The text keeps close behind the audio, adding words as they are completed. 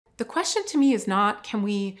The question to me is not, can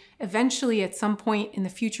we eventually at some point in the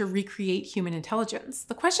future recreate human intelligence?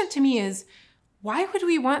 The question to me is, why would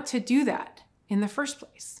we want to do that in the first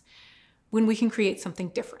place when we can create something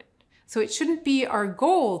different? So it shouldn't be our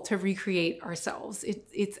goal to recreate ourselves.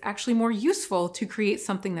 It's actually more useful to create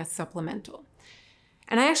something that's supplemental.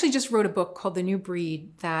 And I actually just wrote a book called The New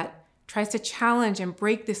Breed that tries to challenge and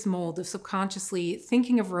break this mold of subconsciously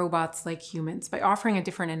thinking of robots like humans by offering a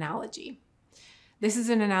different analogy. This is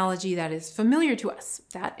an analogy that is familiar to us,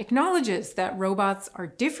 that acknowledges that robots are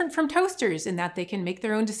different from toasters in that they can make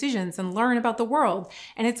their own decisions and learn about the world.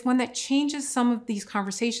 And it's one that changes some of these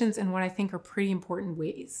conversations in what I think are pretty important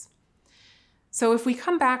ways. So if we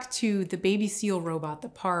come back to the baby seal robot, the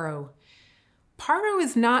Paro, Paro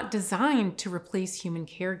is not designed to replace human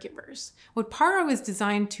caregivers. What Paro is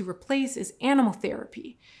designed to replace is animal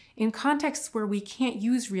therapy in contexts where we can't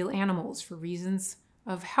use real animals for reasons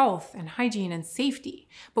of health and hygiene and safety.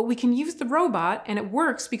 But we can use the robot, and it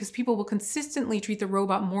works because people will consistently treat the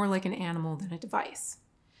robot more like an animal than a device.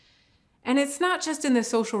 And it's not just in the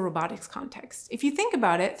social robotics context. If you think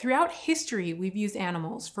about it, throughout history, we've used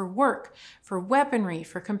animals for work, for weaponry,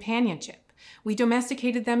 for companionship. We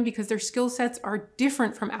domesticated them because their skill sets are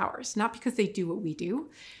different from ours, not because they do what we do,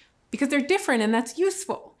 because they're different and that's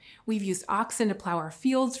useful. We've used oxen to plow our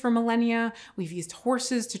fields for millennia. We've used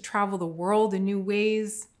horses to travel the world in new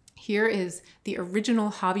ways. Here is the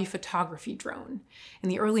original hobby photography drone. In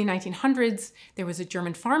the early 1900s, there was a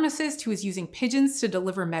German pharmacist who was using pigeons to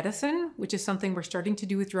deliver medicine, which is something we're starting to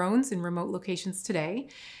do with drones in remote locations today.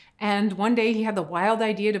 And one day he had the wild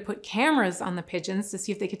idea to put cameras on the pigeons to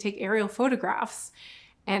see if they could take aerial photographs.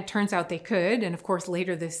 And it turns out they could, and of course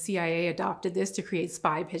later the CIA adopted this to create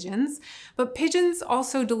spy pigeons. But pigeons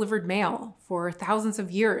also delivered mail for thousands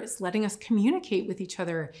of years, letting us communicate with each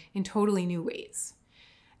other in totally new ways.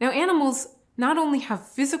 Now animals not only have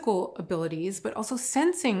physical abilities, but also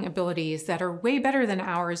sensing abilities that are way better than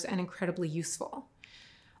ours and incredibly useful.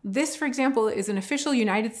 This, for example, is an official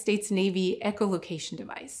United States Navy echolocation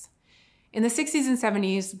device. In the 60s and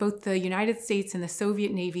 70s, both the United States and the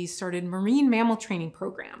Soviet Navy started marine mammal training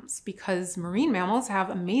programs because marine mammals have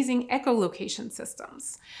amazing echolocation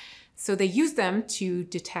systems. So they use them to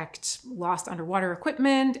detect lost underwater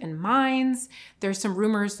equipment and mines. There's some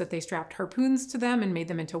rumors that they strapped harpoons to them and made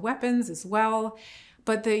them into weapons as well.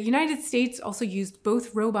 But the United States also used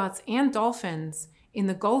both robots and dolphins in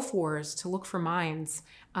the Gulf Wars to look for mines.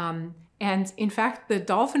 And in fact, the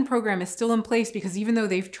dolphin program is still in place because even though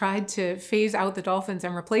they've tried to phase out the dolphins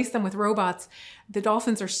and replace them with robots, the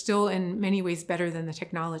dolphins are still in many ways better than the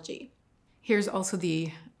technology. Here's also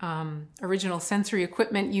the original sensory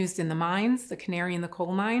equipment used in the mines, the canary in the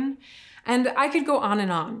coal mine. And I could go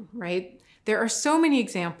on, right? There are so many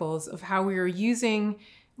examples of how we are using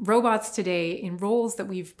robots today in roles that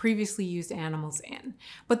we've previously used animals in.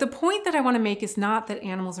 But the point that I want to make is not that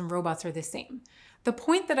animals and robots are the same. The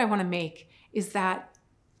point that I want to make is that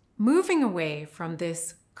moving away from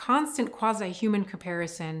this constant quasi-human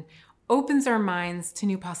comparison opens our minds to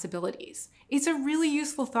new possibilities. It's a really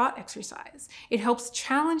useful thought exercise. It helps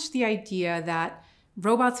challenge the idea that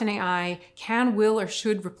robots and AI can, will, or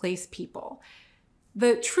should replace people.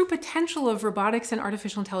 The true potential of robotics and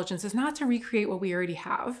artificial intelligence is not to recreate what we already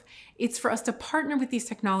have. It's for us to partner with these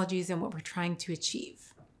technologies in what we're trying to achieve.